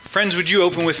Friends, would you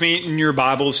open with me in your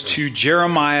Bibles to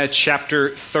Jeremiah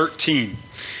chapter 13.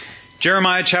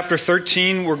 Jeremiah chapter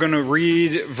 13, we're going to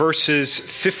read verses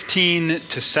 15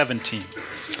 to 17.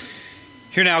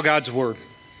 Hear now God's word.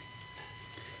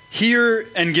 Hear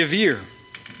and give ear.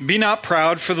 Be not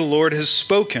proud, for the Lord has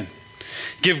spoken.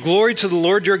 Give glory to the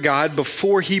Lord your God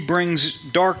before he brings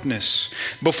darkness,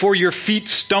 before your feet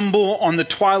stumble on the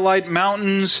twilight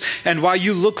mountains, and while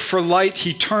you look for light,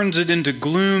 he turns it into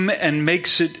gloom and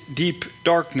makes it deep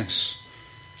darkness.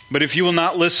 But if you will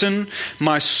not listen,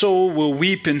 my soul will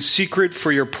weep in secret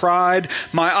for your pride.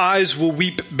 My eyes will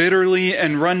weep bitterly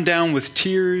and run down with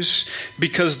tears,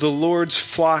 because the Lord's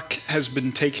flock has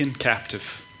been taken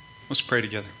captive. Let's pray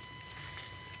together.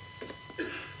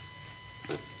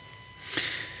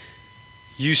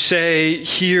 You say,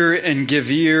 hear and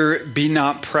give ear, be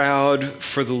not proud,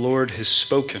 for the Lord has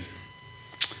spoken.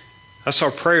 That's our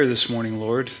prayer this morning,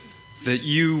 Lord, that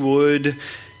you would,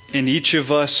 in each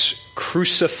of us,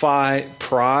 crucify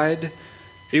pride.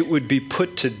 It would be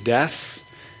put to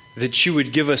death, that you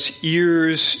would give us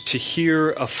ears to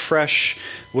hear afresh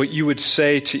what you would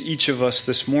say to each of us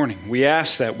this morning. We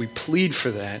ask that, we plead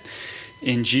for that.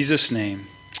 In Jesus' name,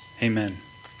 amen.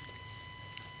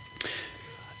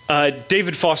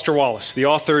 David Foster Wallace, the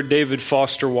author David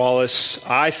Foster Wallace,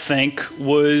 I think,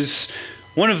 was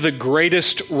one of the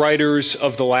greatest writers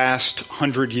of the last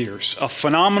 100 years. A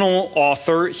phenomenal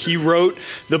author. He wrote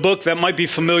the book that might be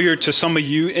familiar to some of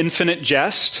you, Infinite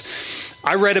Jest.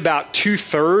 I read about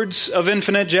 2/3 of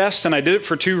Infinite Jest, and I did it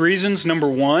for two reasons. Number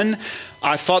one,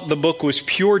 I thought the book was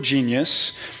pure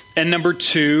genius. And number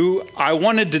two, I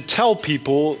wanted to tell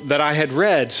people that I had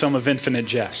read some of Infinite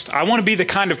Jest. I want to be the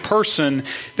kind of person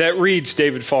that reads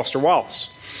David Foster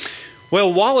Wallace.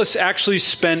 Well, Wallace actually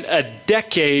spent a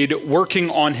decade working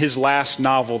on his last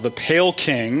novel, The Pale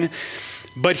King,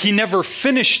 but he never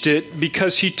finished it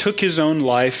because he took his own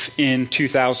life in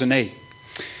 2008.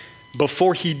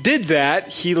 Before he did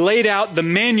that, he laid out the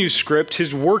manuscript,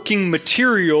 his working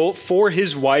material, for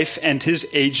his wife and his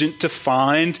agent to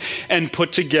find and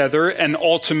put together and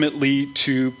ultimately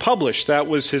to publish. That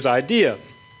was his idea.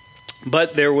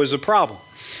 But there was a problem.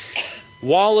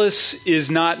 Wallace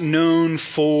is not known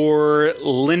for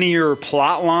linear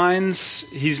plot lines.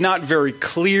 He's not very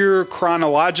clear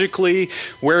chronologically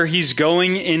where he's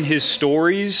going in his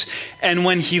stories. And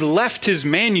when he left his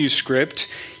manuscript,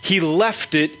 he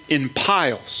left it in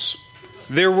piles.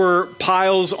 There were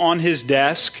piles on his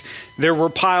desk. There were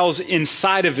piles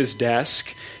inside of his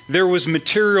desk. There was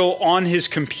material on his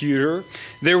computer.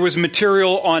 There was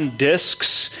material on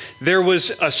discs. There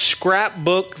was a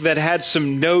scrapbook that had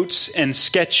some notes and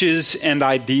sketches and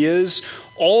ideas.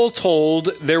 All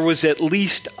told, there was at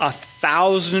least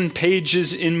 1,000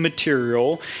 pages in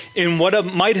material in what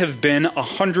might have been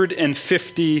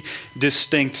 150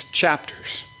 distinct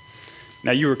chapters.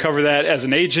 Now, you recover that as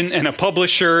an agent and a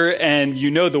publisher, and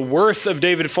you know the worth of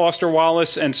David Foster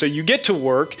Wallace, and so you get to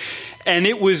work. And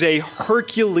it was a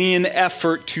Herculean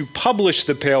effort to publish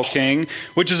The Pale King,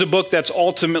 which is a book that's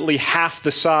ultimately half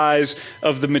the size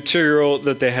of the material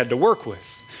that they had to work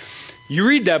with. You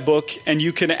read that book, and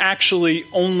you can actually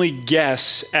only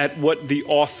guess at what the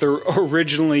author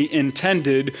originally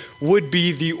intended would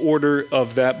be the order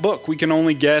of that book. We can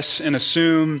only guess and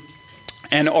assume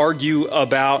and argue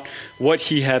about what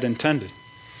he had intended.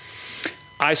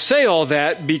 I say all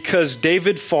that because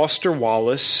David Foster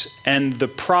Wallace and the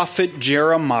prophet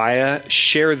Jeremiah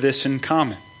share this in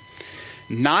common.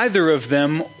 Neither of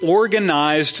them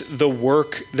organized the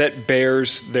work that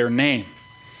bears their name.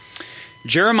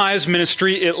 Jeremiah's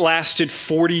ministry, it lasted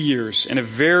 40 years in a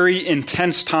very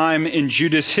intense time in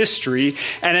Judah's history.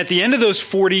 And at the end of those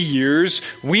 40 years,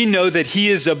 we know that he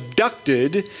is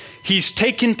abducted. He's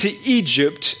taken to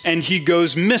Egypt, and he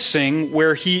goes missing,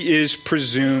 where he is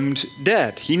presumed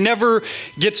dead. He never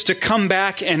gets to come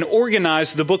back and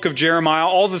organize the book of Jeremiah,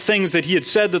 all the things that he had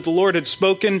said that the Lord had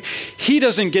spoken. He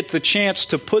doesn't get the chance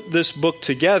to put this book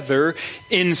together.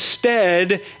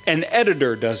 Instead, an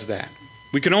editor does that.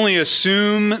 We can only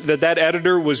assume that that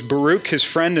editor was Baruch, his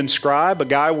friend and scribe, a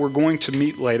guy we're going to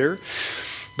meet later.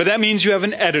 But that means you have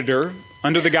an editor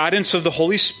under the guidance of the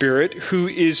Holy Spirit who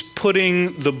is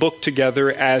putting the book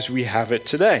together as we have it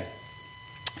today.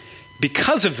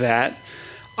 Because of that,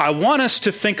 I want us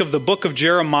to think of the book of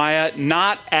Jeremiah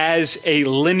not as a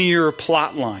linear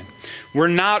plot line. We're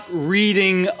not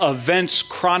reading events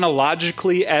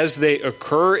chronologically as they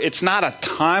occur. It's not a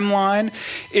timeline.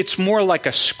 It's more like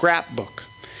a scrapbook.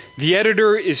 The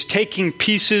editor is taking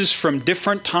pieces from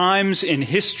different times in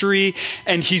history,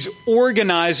 and he's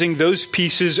organizing those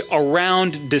pieces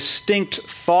around distinct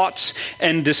thoughts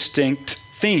and distinct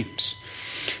themes.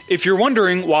 If you're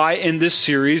wondering why in this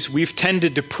series we've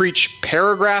tended to preach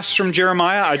paragraphs from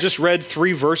Jeremiah, I just read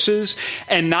 3 verses,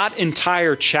 and not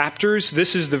entire chapters,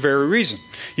 this is the very reason.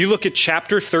 You look at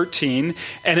chapter 13,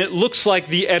 and it looks like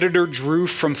the editor drew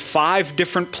from 5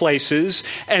 different places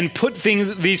and put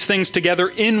these things together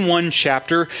in one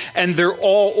chapter, and they're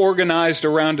all organized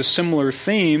around a similar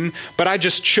theme, but I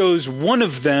just chose one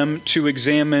of them to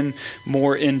examine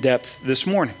more in depth this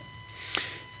morning.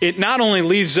 It not only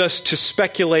leaves us to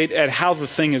speculate at how the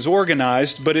thing is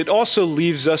organized, but it also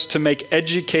leaves us to make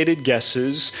educated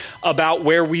guesses about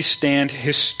where we stand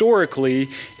historically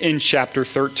in chapter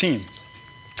 13.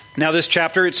 Now, this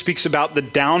chapter, it speaks about the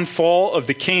downfall of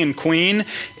the king and queen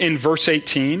in verse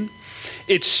 18.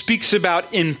 It speaks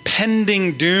about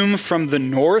impending doom from the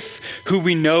north, who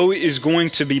we know is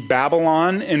going to be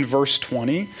Babylon in verse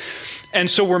 20. And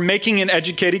so we're making an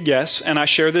educated guess, and I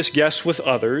share this guess with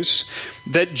others,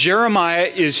 that Jeremiah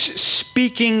is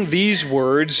speaking these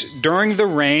words during the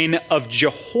reign of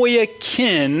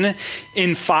Jehoiakim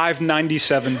in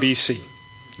 597 BC.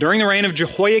 During the reign of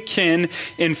Jehoiakim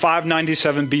in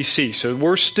 597 BC. So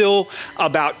we're still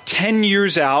about 10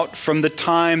 years out from the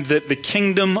time that the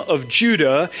kingdom of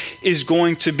Judah is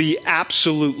going to be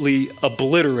absolutely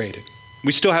obliterated.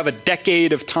 We still have a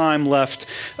decade of time left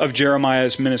of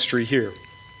Jeremiah's ministry here.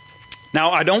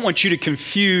 Now, I don't want you to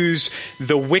confuse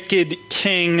the wicked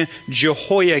king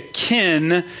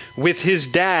Jehoiakim with his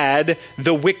dad,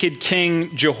 the wicked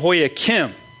king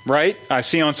Jehoiakim, right? I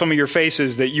see on some of your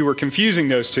faces that you were confusing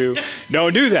those two.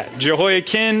 Don't do that.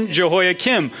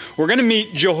 Jehoiakim. We're going to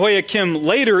meet Jehoiakim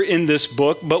later in this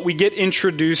book, but we get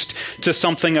introduced to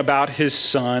something about his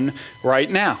son right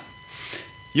now.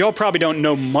 Y'all probably don't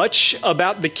know much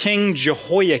about the king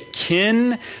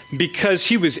Jehoiakim because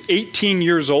he was 18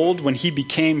 years old when he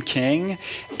became king,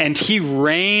 and he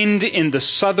reigned in the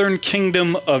southern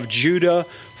kingdom of Judah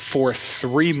for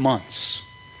 3 months.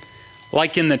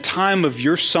 Like in the time of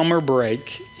your summer break,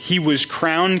 he was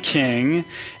crowned king,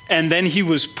 and then he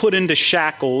was put into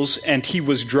shackles, and he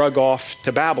was dragged off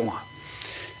to Babylon.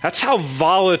 That's how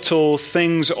volatile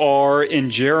things are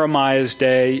in Jeremiah's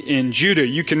day in Judah.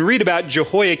 You can read about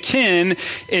Jehoiakim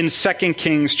in 2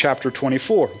 Kings chapter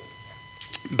 24.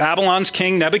 Babylon's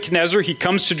king Nebuchadnezzar, he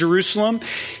comes to Jerusalem.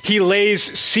 He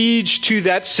lays siege to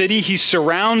that city. He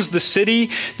surrounds the city.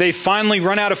 They finally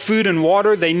run out of food and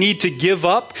water. They need to give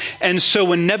up. And so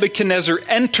when Nebuchadnezzar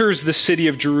enters the city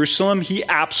of Jerusalem, he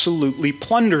absolutely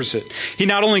plunders it. He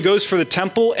not only goes for the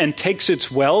temple and takes its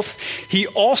wealth, he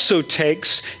also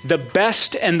takes the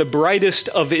best and the brightest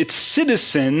of its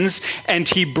citizens, and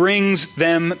he brings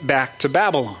them back to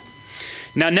Babylon.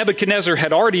 Now, Nebuchadnezzar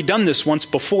had already done this once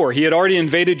before. He had already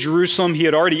invaded Jerusalem. He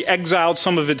had already exiled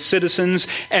some of its citizens.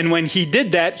 And when he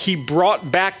did that, he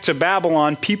brought back to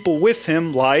Babylon people with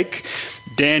him like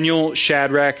Daniel,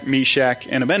 Shadrach, Meshach,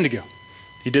 and Abednego.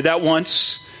 He did that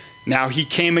once. Now he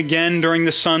came again during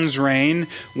the son's reign.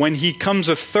 When he comes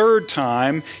a third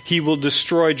time, he will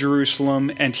destroy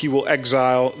Jerusalem and he will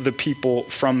exile the people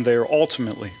from there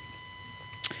ultimately.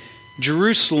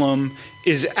 Jerusalem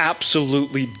is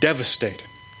absolutely devastated.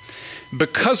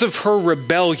 Because of her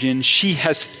rebellion, she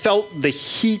has felt the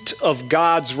heat of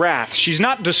God's wrath. She's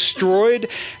not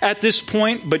destroyed at this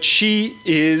point, but she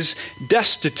is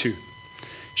destitute.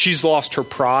 She's lost her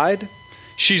pride.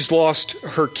 She's lost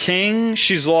her king.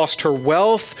 She's lost her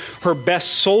wealth, her best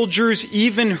soldiers,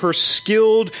 even her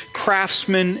skilled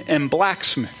craftsmen and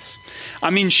blacksmiths. I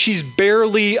mean, she's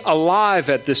barely alive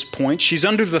at this point. She's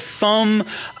under the thumb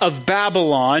of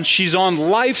Babylon. She's on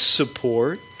life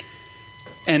support.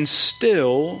 And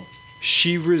still,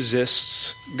 she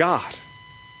resists God.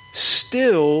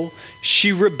 Still,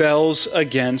 she rebels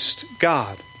against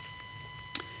God.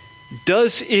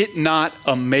 Does it not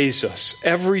amaze us,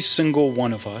 every single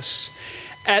one of us,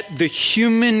 at the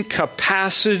human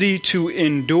capacity to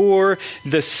endure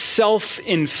the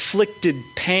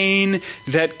self-inflicted pain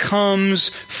that comes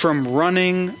from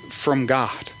running from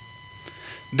God?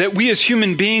 That we as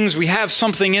human beings, we have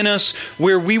something in us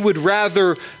where we would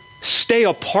rather stay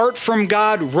apart from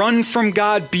God, run from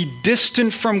God, be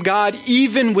distant from God,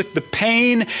 even with the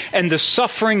pain and the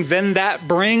suffering then that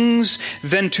brings,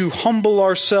 than to humble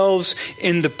ourselves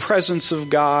in the presence of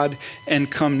God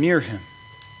and come near Him.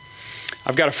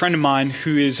 I've got a friend of mine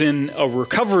who is in a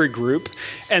recovery group,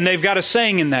 and they've got a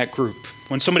saying in that group.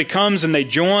 When somebody comes and they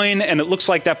join, and it looks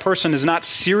like that person is not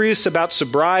serious about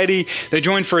sobriety, they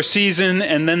join for a season,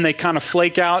 and then they kind of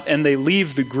flake out and they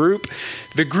leave the group.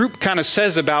 The group kind of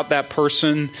says about that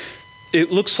person,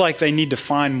 it looks like they need to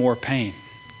find more pain.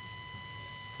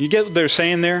 You get what they're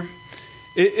saying there?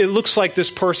 It looks like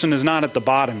this person is not at the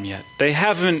bottom yet. They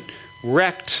haven't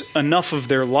wrecked enough of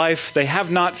their life. They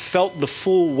have not felt the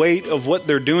full weight of what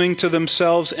they're doing to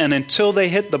themselves. And until they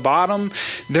hit the bottom,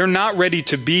 they're not ready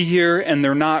to be here and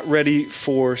they're not ready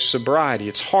for sobriety.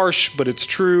 It's harsh, but it's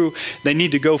true. They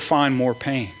need to go find more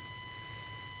pain.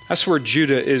 That's where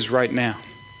Judah is right now.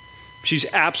 She's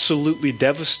absolutely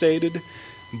devastated,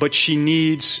 but she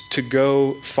needs to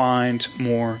go find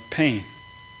more pain.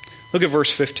 Look at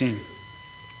verse 15.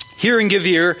 Hear and give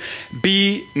ear,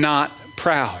 be not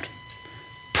proud.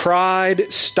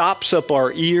 Pride stops up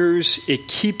our ears. It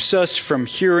keeps us from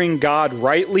hearing God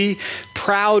rightly.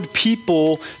 Proud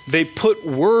people, they put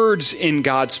words in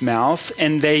God's mouth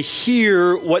and they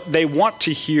hear what they want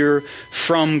to hear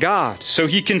from God. So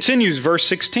he continues, verse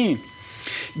 16.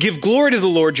 Give glory to the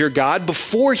Lord your God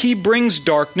before he brings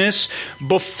darkness,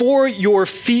 before your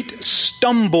feet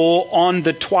stumble on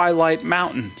the twilight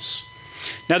mountains.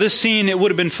 Now this scene, it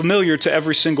would have been familiar to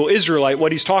every single Israelite,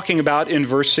 what he's talking about in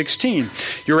verse 16.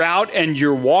 You're out and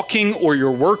you're walking or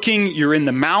you're working, you're in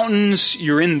the mountains,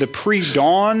 you're in the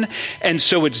pre-dawn, and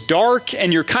so it's dark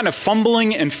and you're kind of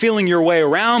fumbling and feeling your way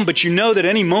around, but you know that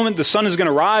any moment the sun is going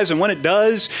to rise, and when it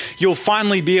does, you'll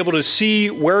finally be able to see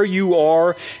where you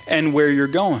are and where you're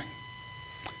going.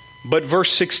 But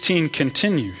verse 16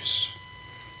 continues.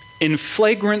 In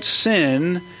flagrant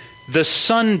sin, the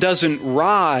sun doesn't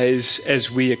rise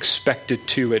as we expect it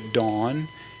to at dawn.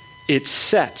 It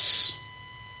sets.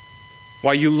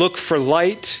 While you look for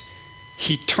light,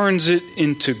 he turns it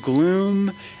into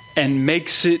gloom and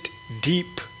makes it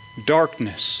deep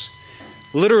darkness.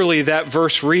 Literally, that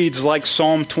verse reads like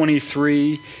Psalm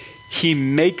 23, he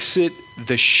makes it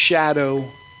the shadow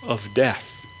of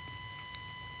death.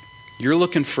 You're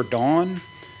looking for dawn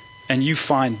and you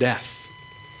find death.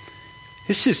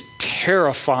 This is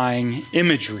terrifying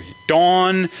imagery.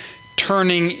 Dawn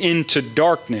turning into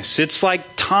darkness. It's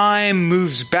like time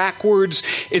moves backwards.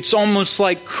 It's almost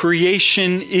like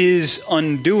creation is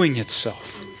undoing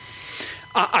itself.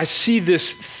 I see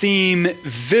this theme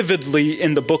vividly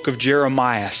in the book of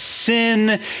Jeremiah.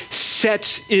 Sin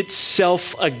sets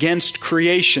itself against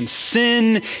creation.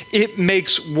 Sin, it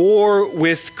makes war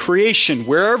with creation.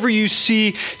 Wherever you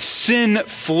see sin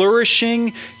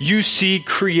flourishing, you see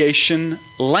creation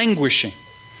languishing.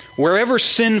 Wherever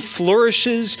sin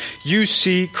flourishes, you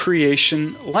see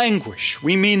creation languish.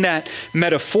 We mean that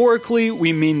metaphorically,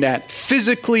 we mean that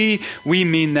physically, we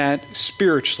mean that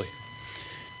spiritually.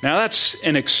 Now that's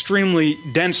an extremely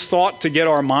dense thought to get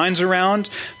our minds around,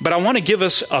 but I want to give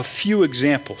us a few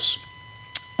examples.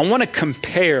 I want to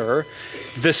compare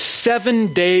the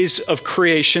 7 days of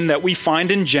creation that we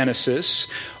find in Genesis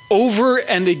over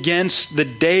and against the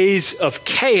days of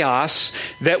chaos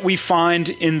that we find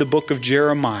in the book of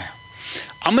Jeremiah.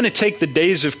 I'm going to take the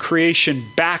days of creation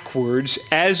backwards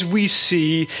as we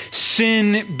see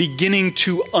sin beginning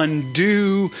to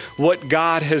undo what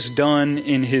God has done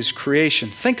in his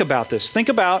creation. Think about this. Think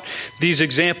about these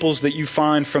examples that you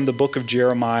find from the book of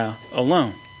Jeremiah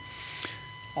alone.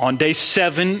 On day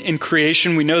 7 in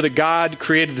creation, we know that God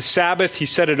created the Sabbath. He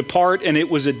set it apart, and it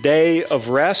was a day of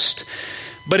rest.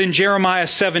 But in Jeremiah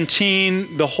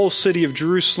 17, the whole city of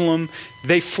Jerusalem,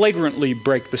 they flagrantly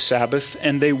break the Sabbath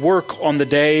and they work on the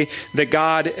day that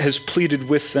God has pleaded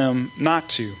with them not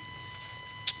to.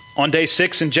 On day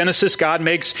 6 in Genesis, God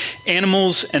makes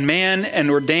animals and man and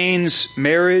ordains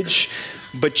marriage.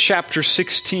 But chapter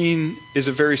 16 is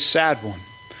a very sad one.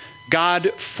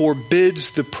 God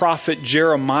forbids the prophet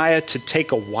Jeremiah to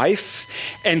take a wife,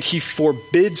 and he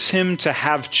forbids him to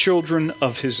have children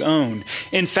of his own.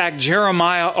 In fact,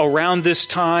 Jeremiah, around this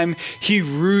time, he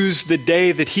rues the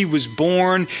day that he was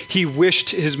born. He wished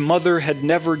his mother had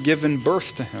never given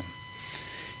birth to him.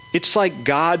 It's like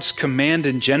God's command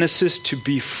in Genesis to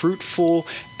be fruitful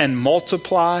and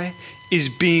multiply is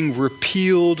being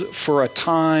repealed for a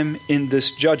time in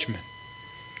this judgment.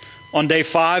 On day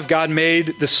 5, God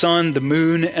made the sun, the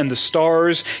moon, and the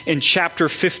stars. In chapter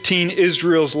 15,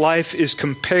 Israel's life is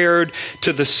compared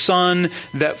to the sun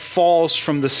that falls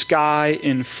from the sky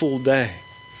in full day.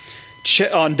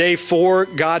 On day 4,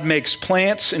 God makes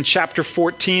plants. In chapter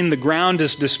 14, the ground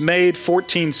is dismayed.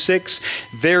 14:6,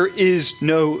 there is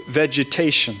no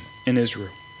vegetation in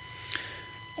Israel.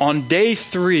 On day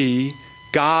 3,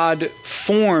 God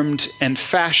formed and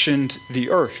fashioned the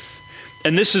earth.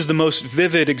 And this is the most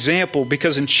vivid example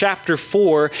because in chapter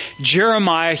 4,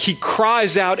 Jeremiah, he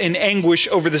cries out in anguish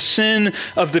over the sin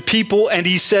of the people, and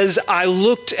he says, I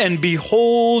looked and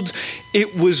behold,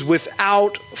 it was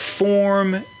without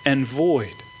form and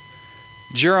void.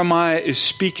 Jeremiah is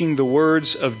speaking the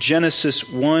words of Genesis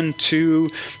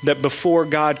 1:2, that before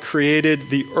God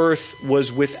created, the earth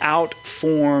was without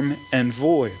form and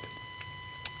void.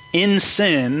 In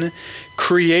sin,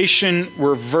 creation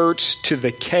reverts to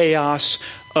the chaos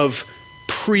of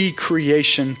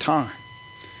pre-creation time.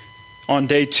 On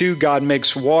day 2, God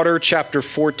makes water. Chapter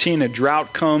 14, a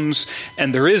drought comes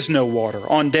and there is no water.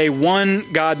 On day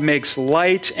 1, God makes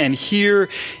light. And here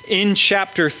in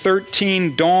chapter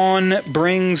 13, dawn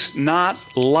brings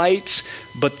not light,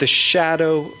 but the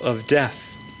shadow of death.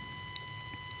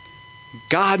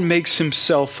 God makes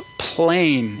himself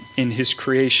plain in his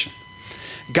creation.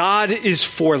 God is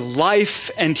for life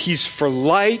and he's for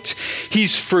light.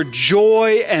 He's for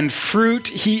joy and fruit.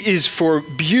 He is for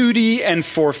beauty and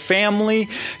for family.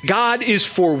 God is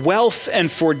for wealth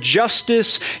and for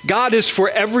justice. God is for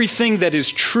everything that is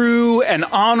true and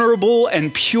honorable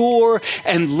and pure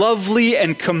and lovely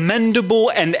and commendable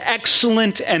and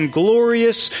excellent and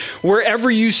glorious. Wherever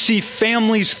you see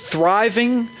families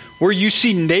thriving, where you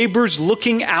see neighbors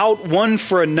looking out one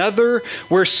for another,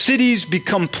 where cities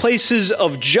become places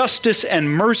of justice and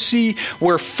mercy,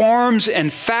 where farms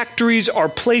and factories are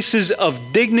places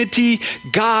of dignity,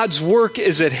 God's work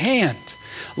is at hand.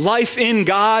 Life in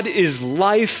God is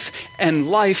life and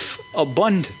life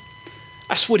abundant.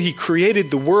 That's what he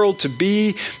created the world to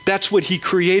be. That's what he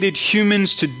created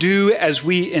humans to do as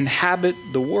we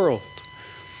inhabit the world.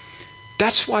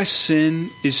 That's why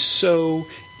sin is so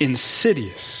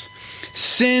insidious.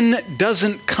 Sin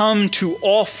doesn't come to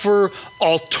offer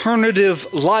alternative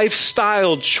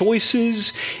lifestyle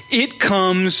choices. It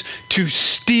comes to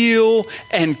steal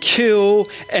and kill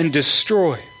and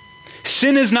destroy.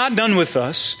 Sin is not done with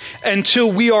us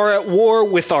until we are at war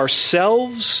with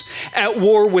ourselves, at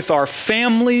war with our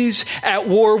families, at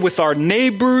war with our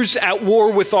neighbors, at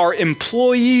war with our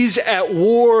employees, at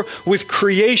war with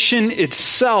creation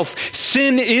itself.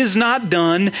 Sin is not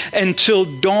done until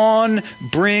dawn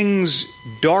brings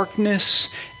darkness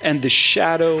and the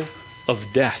shadow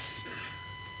of death.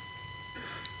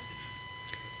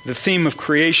 The theme of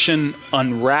creation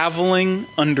unraveling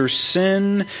under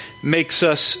sin makes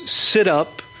us sit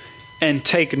up and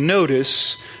take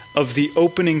notice of the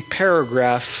opening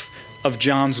paragraph of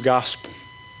John's Gospel.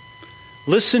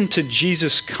 Listen to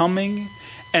Jesus coming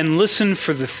and listen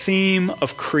for the theme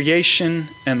of creation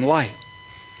and light.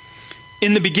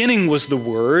 In the beginning was the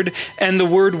Word, and the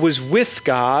Word was with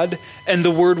God, and the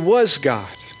Word was God.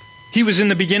 He was in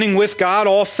the beginning with God.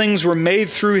 All things were made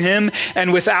through him,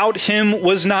 and without him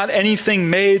was not anything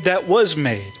made that was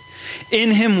made.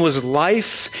 In him was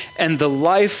life, and the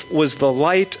life was the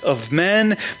light of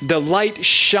men. The light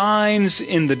shines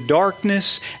in the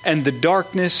darkness, and the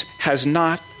darkness has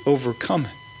not overcome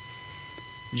it.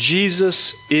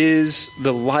 Jesus is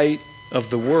the light of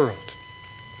the world.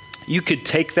 You could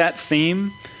take that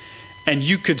theme, and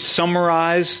you could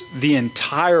summarize the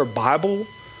entire Bible,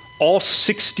 all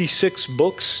 66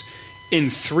 books, in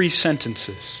 3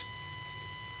 sentences.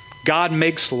 God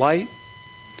makes light.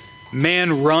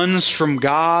 Man runs from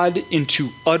God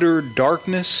into utter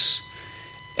darkness.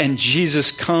 And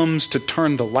Jesus comes to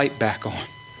turn the light back on.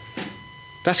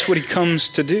 That's what he comes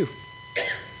to do.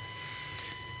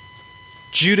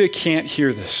 Judah can't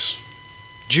hear this.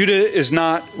 Judah is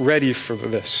not ready for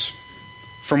this.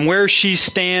 From where she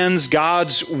stands,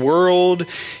 God's world,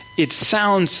 it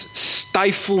sounds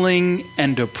stifling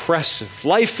and oppressive.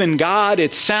 Life in God,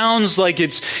 it sounds like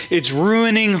it's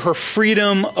ruining her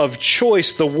freedom of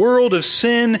choice. The world of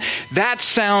sin, that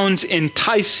sounds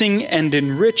enticing and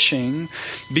enriching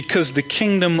because the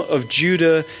kingdom of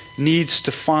Judah needs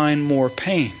to find more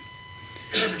pain.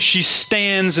 She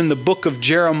stands in the book of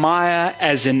Jeremiah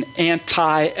as an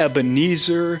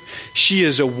anti-Ebenezer. She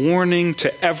is a warning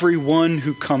to everyone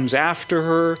who comes after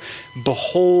her.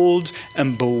 Behold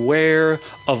and beware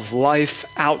of life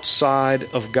outside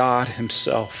of God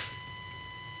himself.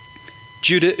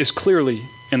 Judah is clearly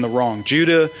in the wrong.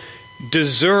 Judah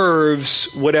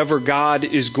deserves whatever God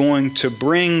is going to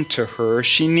bring to her.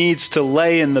 She needs to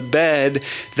lay in the bed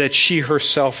that she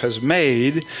herself has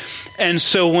made. And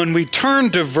so when we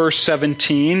turn to verse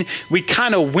 17, we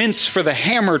kind of wince for the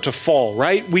hammer to fall,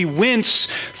 right? We wince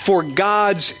for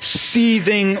God's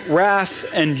seething wrath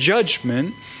and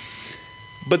judgment.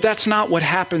 But that's not what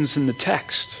happens in the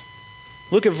text.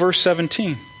 Look at verse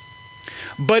 17.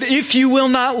 But if you will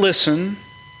not listen,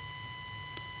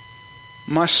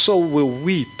 my soul will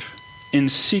weep in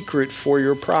secret for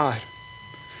your pride.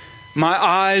 My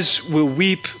eyes will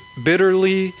weep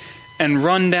bitterly and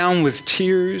run down with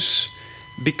tears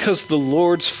because the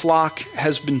Lord's flock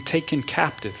has been taken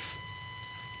captive.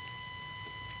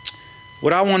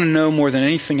 What I want to know more than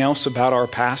anything else about our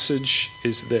passage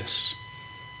is this.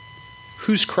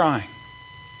 Who's crying?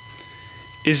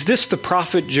 Is this the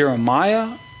prophet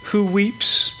Jeremiah who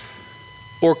weeps?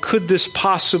 Or could this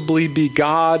possibly be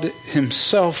God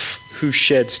himself who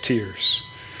sheds tears?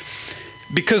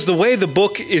 Because the way the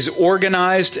book is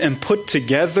organized and put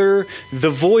together, the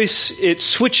voice, it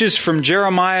switches from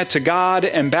Jeremiah to God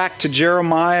and back to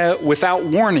Jeremiah without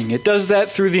warning. It does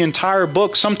that through the entire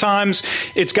book. Sometimes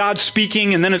it's God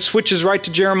speaking and then it switches right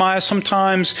to Jeremiah.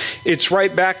 Sometimes it's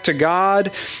right back to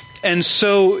God. And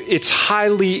so it's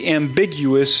highly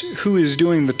ambiguous who is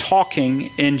doing the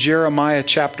talking in Jeremiah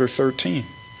chapter 13.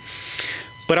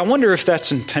 But I wonder if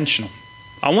that's intentional.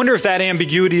 I wonder if that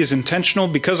ambiguity is intentional,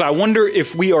 because I wonder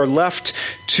if we are left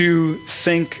to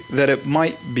think that it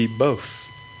might be both.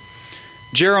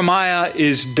 Jeremiah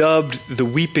is dubbed the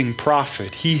weeping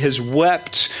prophet. He has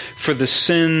wept for the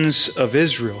sins of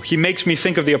Israel. He makes me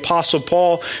think of the Apostle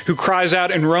Paul, who cries out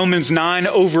in Romans 9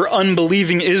 over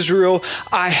unbelieving Israel,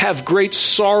 "I have great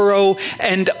sorrow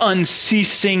and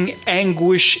unceasing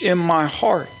anguish in my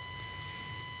heart."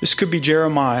 This could be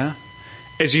Jeremiah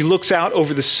as he looks out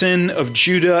over the sin of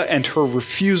Judah and her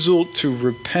refusal to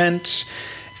repent,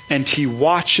 and he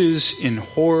watches in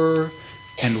horror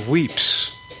and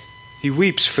weeps. He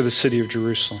weeps for the city of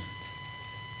Jerusalem.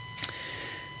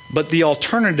 But the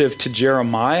alternative to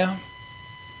Jeremiah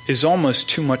is almost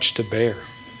too much to bear.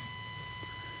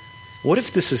 What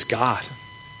if this is God?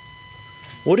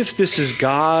 What if this is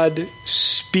God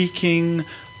speaking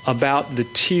about the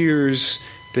tears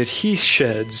that he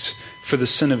sheds for the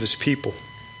sin of his people?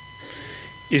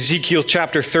 Ezekiel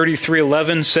chapter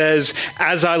 33:11 says,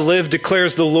 "As I live,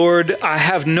 declares the Lord, I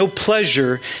have no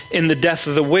pleasure in the death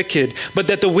of the wicked, but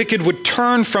that the wicked would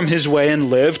turn from his way and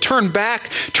live. Turn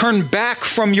back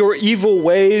from your evil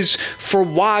ways, for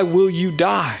why will you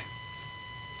die?"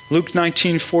 Luke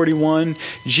 19:41,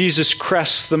 Jesus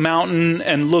crests the mountain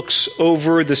and looks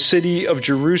over the city of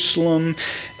Jerusalem,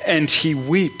 and he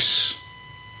weeps.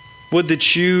 Would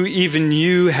that you, even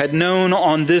you, had known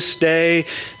on this day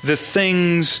the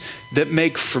things that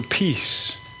make for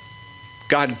peace.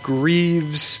 God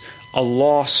grieves a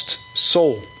lost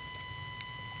soul.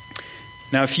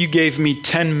 Now, if you gave me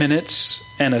 10 minutes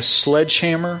and a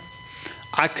sledgehammer,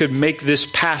 I could make this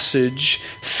passage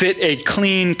fit a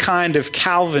clean kind of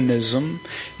Calvinism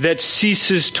that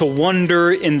ceases to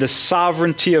wonder in the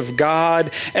sovereignty of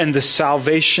God and the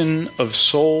salvation of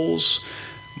souls.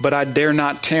 But I dare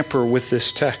not tamper with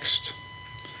this text.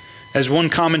 As one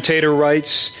commentator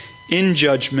writes, in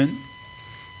judgment,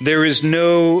 there is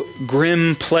no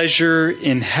grim pleasure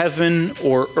in heaven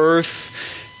or earth,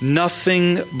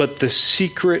 nothing but the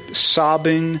secret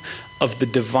sobbing of the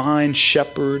divine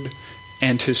shepherd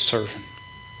and his servant.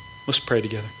 Let's pray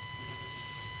together.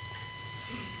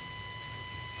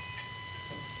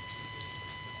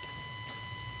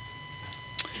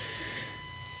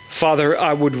 Father,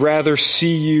 I would rather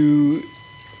see you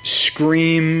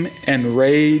scream and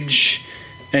rage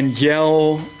and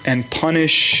yell and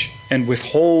punish and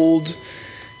withhold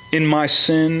in my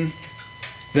sin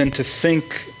than to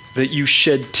think that you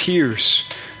shed tears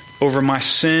over my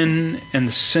sin and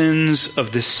the sins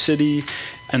of this city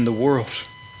and the world.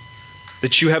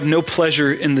 That you have no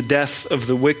pleasure in the death of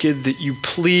the wicked, that you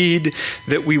plead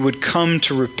that we would come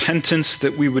to repentance,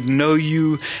 that we would know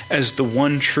you as the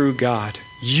one true God.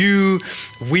 You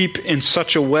weep in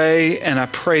such a way, and I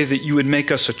pray that you would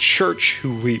make us a church who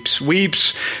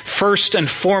weeps first and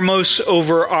foremost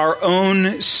over our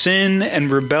own sin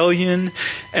and rebellion,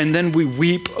 and then we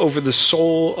weep over the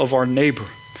soul of our neighbor,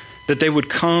 that they would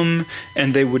come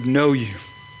and they would know you,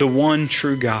 the one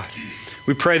true God.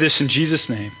 We pray this in Jesus'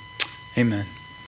 name. Amen.